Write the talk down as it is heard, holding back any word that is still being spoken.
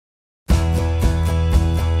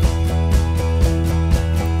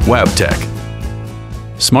Wabtec.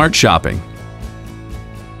 Smart shopping.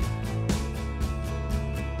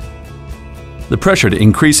 The pressure to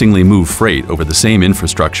increasingly move freight over the same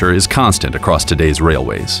infrastructure is constant across today's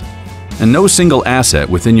railways. And no single asset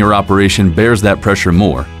within your operation bears that pressure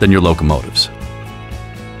more than your locomotives.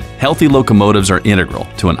 Healthy locomotives are integral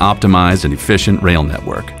to an optimized and efficient rail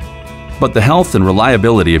network. But the health and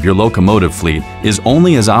reliability of your locomotive fleet is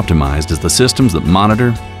only as optimized as the systems that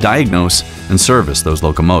monitor, diagnose, and service those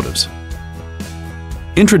locomotives.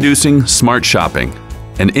 Introducing Smart Shopping,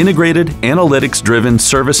 an integrated, analytics-driven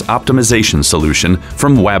service optimization solution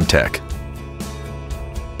from Wabtec.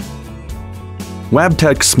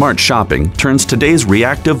 Wabtec Smart Shopping turns today's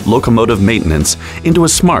reactive locomotive maintenance into a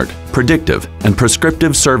smart, predictive, and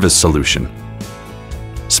prescriptive service solution.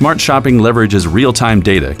 Smart Shopping leverages real-time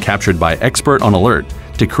data captured by Expert on Alert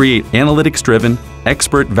to create analytics-driven,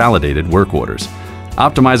 expert-validated work orders,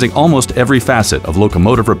 optimizing almost every facet of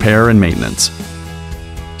locomotive repair and maintenance.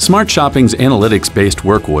 Smart Shopping's analytics-based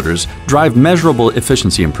work orders drive measurable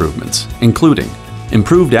efficiency improvements, including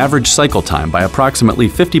improved average cycle time by approximately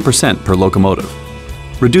 50% per locomotive,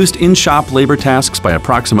 reduced in-shop labor tasks by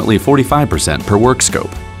approximately 45% per work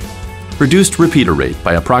scope, reduced repeater rate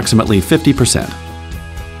by approximately 50%,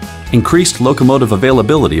 increased locomotive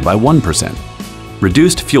availability by 1%,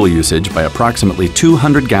 reduced fuel usage by approximately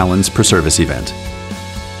 200 gallons per service event.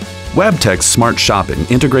 Wabtec's Smart Shopping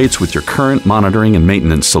integrates with your current monitoring and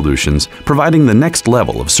maintenance solutions, providing the next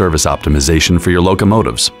level of service optimization for your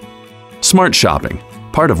locomotives. Smart Shopping,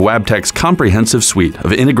 part of Wabtec's comprehensive suite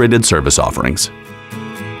of integrated service offerings.